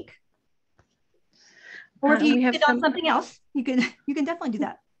pink. Or if you did on something else, you can definitely do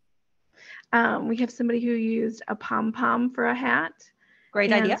that. We have somebody who used a pom-pom for a hat.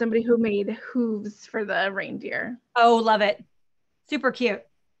 Great idea. And somebody who made hooves for the reindeer. Oh, love it. Super cute.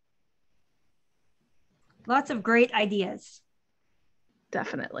 Lots of great ideas.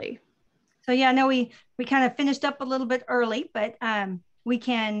 Definitely. So yeah, I know we kind of finished up a little bit early, but we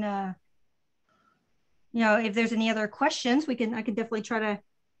can, if there's any other questions, I can definitely try to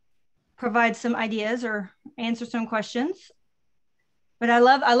provide some ideas or answer some questions. But I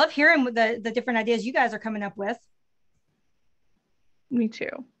love hearing the different ideas you guys are coming up with. Me too.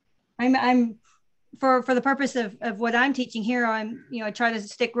 I'm for the purpose of what I'm teaching here, I try to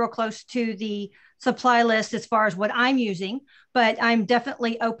stick real close to the supply list as far as what I'm using, but I'm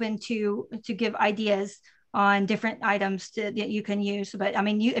definitely open to give ideas on different items that you can use. But I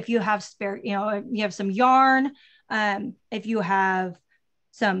mean, if you have spare, you have some yarn, if you have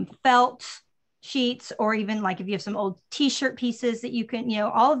some felt sheets, or even like if you have some old t-shirt pieces that you can,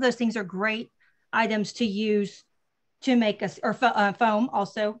 all of those things are great items to use to make foam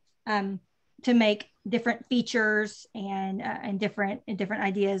also, to make different features and different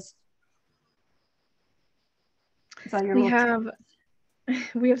ideas.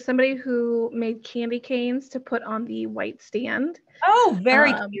 We have somebody who made candy canes to put on the white stand. Oh,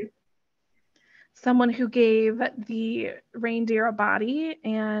 very cute. Someone who gave the reindeer a body,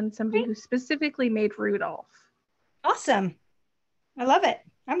 and somebody who specifically made Rudolph. Awesome. I love it.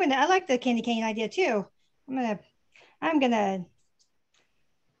 I like the candy cane idea too. I'm gonna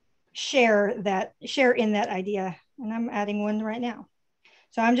share in that idea, and I'm adding one right now.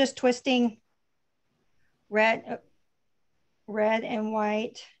 So I'm just twisting red and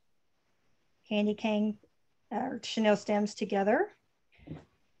white candy cane chenille stems together.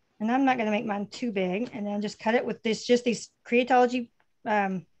 And I'm not going to make mine too big, and then just cut it with these Creatology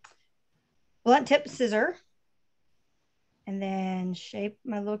blunt tip scissor, and then shape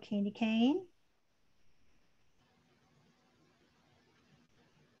my little candy cane.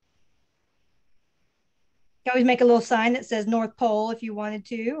 You can always make a little sign that says North Pole if you wanted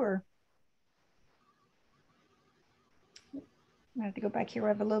to, or I have to go back here. I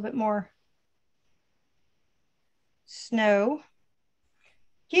have a little bit more snow.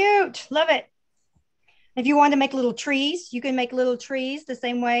 Cute, love it. If you want to make little trees, you can make little trees the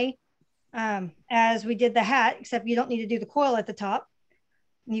same way as we did the hat, except you don't need to do the coil at the top.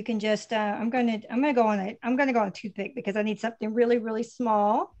 You can just I'm gonna go on a toothpick because I need something really, really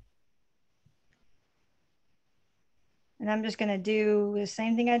small. And I'm just gonna do the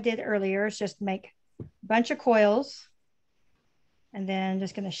same thing I did earlier. It's just make a bunch of coils, and then I'm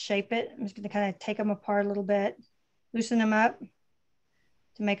just gonna shape it. I'm just gonna kind of take them apart a little bit, loosen them up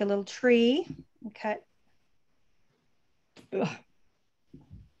to make a little tree, and cut. Ugh.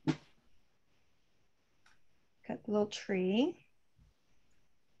 Cut the little tree.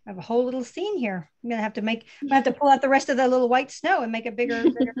 I have a whole little scene here. I'm gonna have to pull out the rest of the little white snow and make a bigger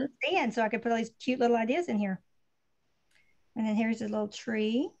stand so I can put all these cute little ideas in here. And then here's a little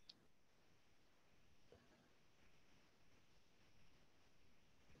tree.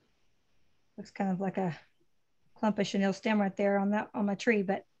 Looks kind of like a clump of chenille stem right there on my tree,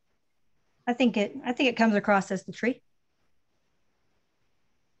 but I think it comes across as the tree.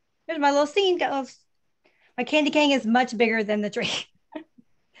 Here's my little scene. My candy cane is much bigger than the tree,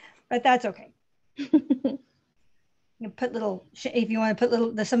 but that's okay. You put if you want to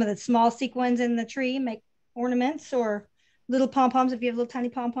put some of the small sequins in the tree, make ornaments, or little pom-poms if you have little tiny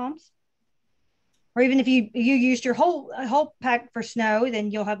pom-poms. Or even if you used your whole pack for snow,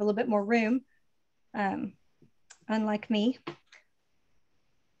 then you'll have a little bit more room, unlike me.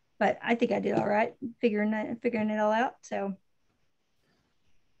 But I think I did all right figuring it all out. So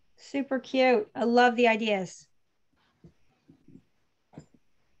super cute. I love the ideas.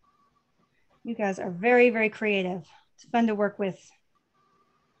 You guys are very, very creative. It's fun to work with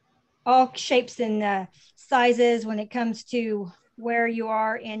all shapes and sizes when it comes to where you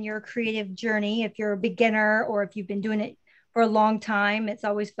are in your creative journey. If you're a beginner or if you've been doing it for a long time, it's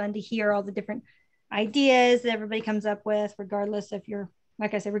always fun to hear all the different ideas that everybody comes up with, regardless if you're,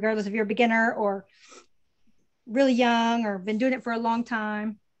 like I said, regardless if you're a beginner or really young or been doing it for a long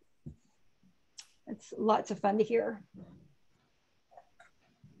time. It's lots of fun to hear.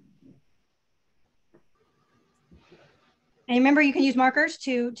 And remember, you can use markers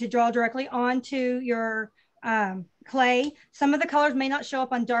to draw directly onto your clay. Some of the colors may not show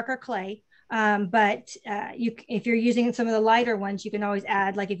up on darker clay, but if you're using some of the lighter ones, you can always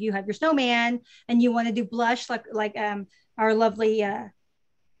add, like if you have your snowman and you want to do blush, like our lovely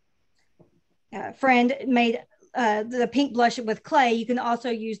friend made the pink blush with clay, you can also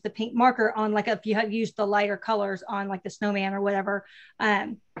use the pink marker on, like if you have used the lighter colors on like the snowman or whatever.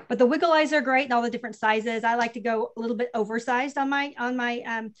 But the wiggle eyes are great and all the different sizes. I like to go a little bit oversized on my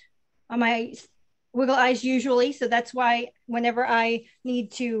wiggle eyes usually. So that's why whenever I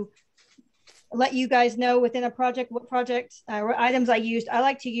need to let you guys know within a project what projects or items I used, I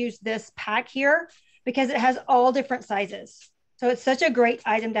like to use this pack here because it has all different sizes. So it's such a great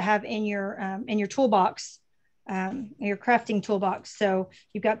item to have in your toolbox, your crafting toolbox. So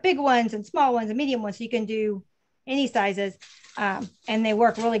you've got big ones and small ones and medium ones, so you can do any sizes, and they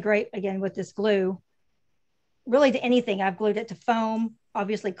work really great again with this glue, really to anything. I've glued it to foam,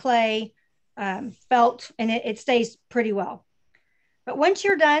 obviously clay, felt, and it stays pretty well. But once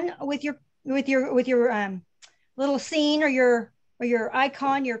you're done with your little scene or your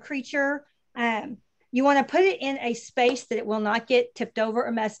icon, your creature, you want to put it in a space that it will not get tipped over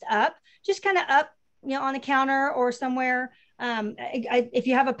or messed up, just kind of up, on a counter or somewhere. If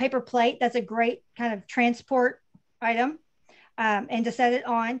you have a paper plate, that's a great kind of transport item, and to set it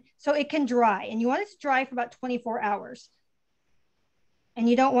on so it can dry. And you want it to dry for about 24 hours. And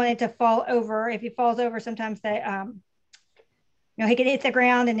you don't want it to fall over. If it falls over, sometimes You know, he could hit the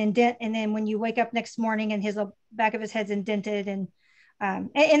ground and indent, and then when you wake up next morning and his back of his head's indented, and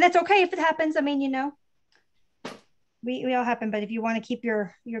that's okay if it happens. I mean, you know, we all happen, but if you want to keep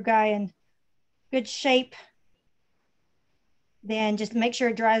your guy in good shape, then just make sure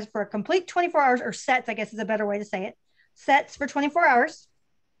it dries for a complete 24 hours, or sets, I guess is a better way to say it. Sets for 24 hours.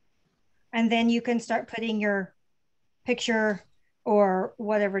 And then you can start putting your picture or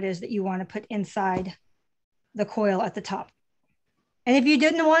whatever it is that you want to put inside the coil at the top. And if you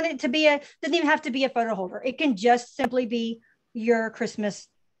didn't want it to be doesn't even have to be a photo holder. It can just simply be your Christmas,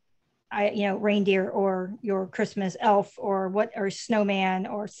 reindeer, or your Christmas elf, or snowman,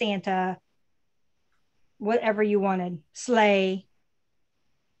 or Santa, whatever you wanted, sleigh.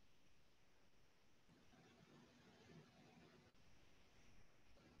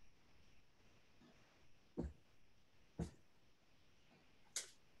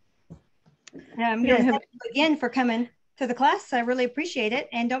 I'm going to thank you again for coming to the class. I really appreciate it.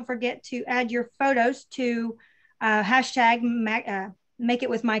 And don't forget to add your photos to hashtag make it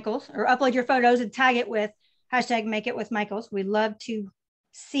with Michaels, or upload your photos and tag it with hashtag make it with Michaels. We love to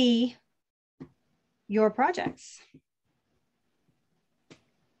see your projects.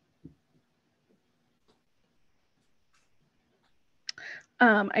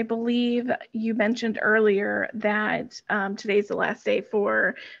 I believe you mentioned earlier that today's the last day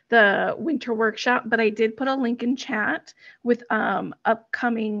for the winter workshop, but I did put a link in chat with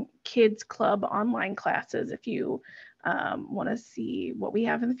upcoming Kids Club online classes if you want to see what we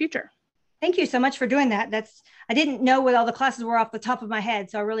have in the future. Thank you so much for doing that. I didn't know what all the classes were off the top of my head,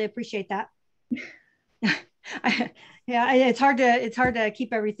 so I really appreciate that. Yeah, it's hard to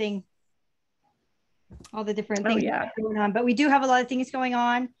keep everything, all the different things going on, but we do have a lot of things going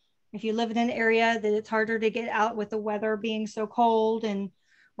on. If you live in an area that it's harder to get out with the weather being so cold,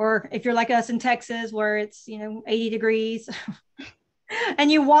 or if you're like us in Texas where it's 80 degrees and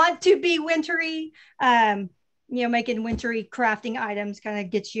you want to be wintry, making wintry crafting items kind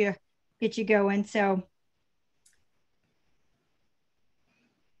of get you going. So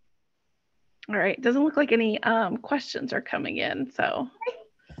all right, doesn't look like any questions are coming in, so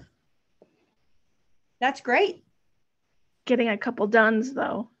that's great. Getting a couple dones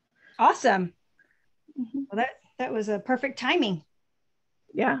though. Awesome. Mm-hmm. Well, that was a perfect timing.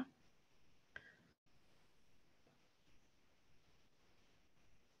 Yeah.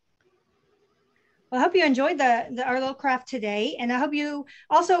 Well, I hope you enjoyed our little craft today, and I hope you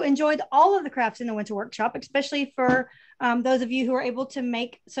also enjoyed all of the crafts in the winter workshop, especially for those of you who are able to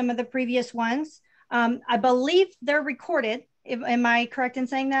make some of the previous ones. I believe they're recorded. Am I correct in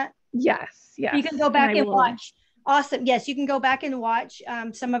saying that? Yes. Yes. You can go back and watch. Awesome. Yes, you can go back and watch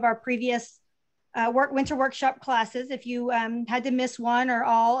some of our previous winter workshop classes if you had to miss one or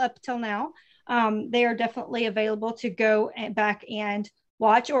all up till now. They are definitely available to go back and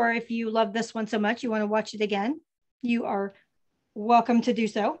watch, or if you love this one so much you want to watch it again, you are welcome to do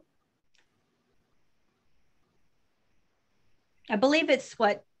so. I believe it's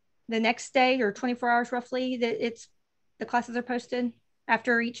the next day, or 24 hours roughly, that the classes are posted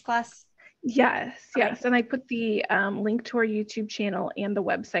after each class. Yes. And I put the link to our YouTube channel and the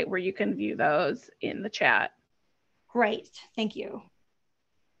website where you can view those in the chat. Great, thank you.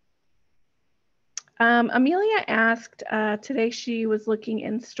 Amelia asked today she was looking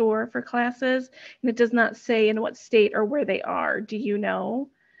in store for classes, and it does not say in what state or where they are. Do you know?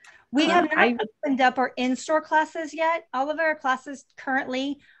 We have not opened up our in-store classes yet. All of our classes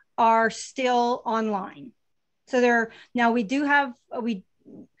currently are still online. So now we do have,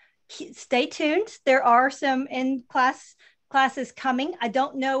 stay tuned. There are some classes coming. I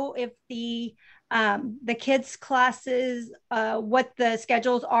don't know if the kids classes, what the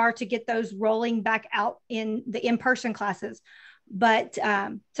schedules are to get those rolling back out in the in-person classes. But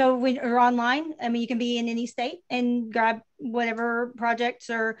so when you're online, I mean, you can be in any state and grab whatever projects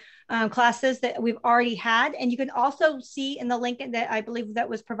or classes that we've already had. And you can also see in the link that I believe that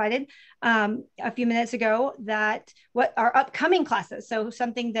was provided a few minutes ago, that what our upcoming classes. So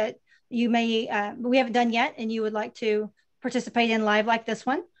something that you may, we haven't done yet and you would like to participate in live like this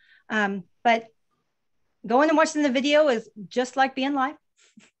one. But going and watching the video is just like being live.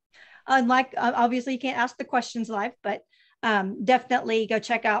 Unlike, obviously you can't ask the questions live, but definitely go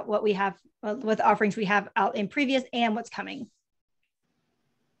check out what we have, what the offerings we have out in previous and what's coming.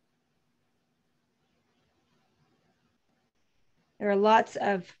 There are lots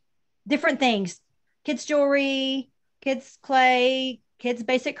of different things: kids jewelry, kids clay, kids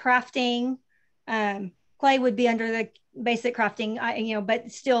basic crafting. Clay would be under the basic crafting,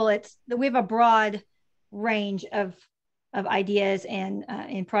 but still we have a broad range of ideas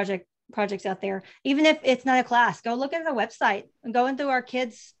and project projects out there. Even if it's not a class, go look at the website and go into our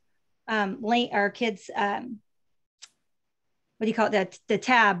kids link, our kids what do you call it, the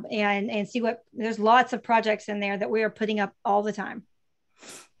tab, and see what, there's lots of projects in there that we are putting up all the time.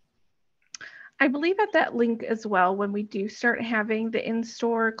 I believe at that link as well, when we do start having the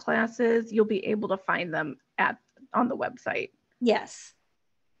in-store classes, you'll be able to find them on the website. Yes.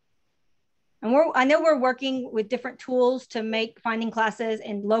 And I know we're working with different tools to make finding classes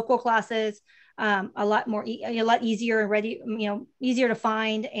and local classes a lot more, a lot easier and ready, easier to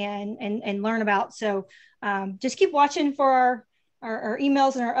find and learn about. So just keep watching for our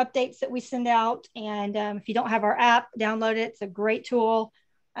emails and our updates that we send out. And if you don't have our app, download it. It's a great tool.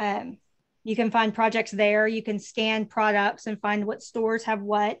 You can find projects there. You can scan products and find what stores have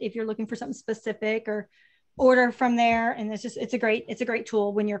what, if you're looking for something specific, or order from there. And it's a great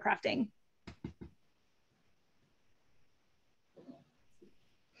tool when you're crafting.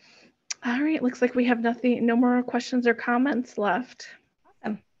 All right, looks like we have no more questions or comments left.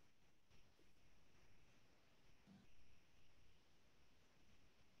 Awesome.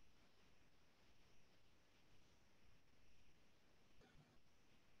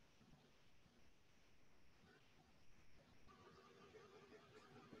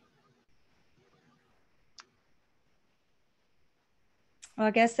 Well,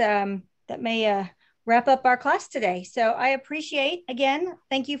 I guess that may wrap up our class today. So I appreciate, again,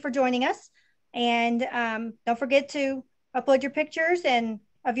 thank you for joining us. And don't forget to upload your pictures and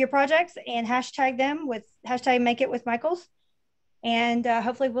of your projects and hashtag them with hashtag Make It with Michaels. And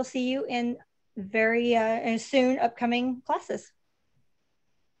hopefully we'll see you in very soon upcoming classes.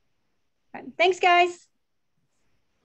 Thanks, guys.